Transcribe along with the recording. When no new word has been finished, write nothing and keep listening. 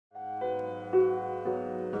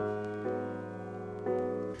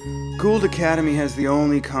Gould Academy has the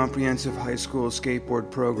only comprehensive high school skateboard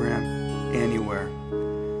program anywhere.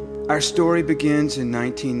 Our story begins in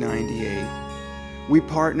 1998. We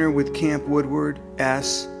partner with Camp Woodward,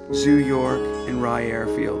 Zoo York, and Rye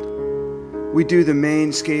Airfield. We do the main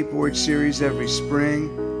skateboard series every spring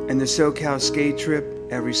and the SoCal skate trip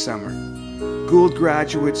every summer. Gould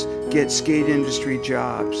graduates get skate industry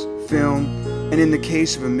jobs, film, and in the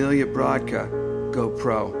case of Amelia Brodka, go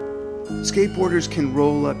pro. Skateboarders can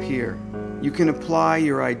roll up here. You can apply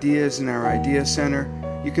your ideas in our Idea Center.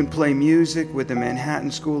 You can play music with the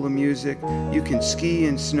Manhattan School of Music. You can ski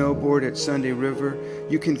and snowboard at Sunday River.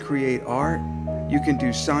 You can create art. You can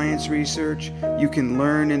do science research. You can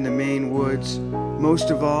learn in the Maine woods.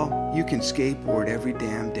 Most of all, you can skateboard every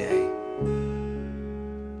damn day.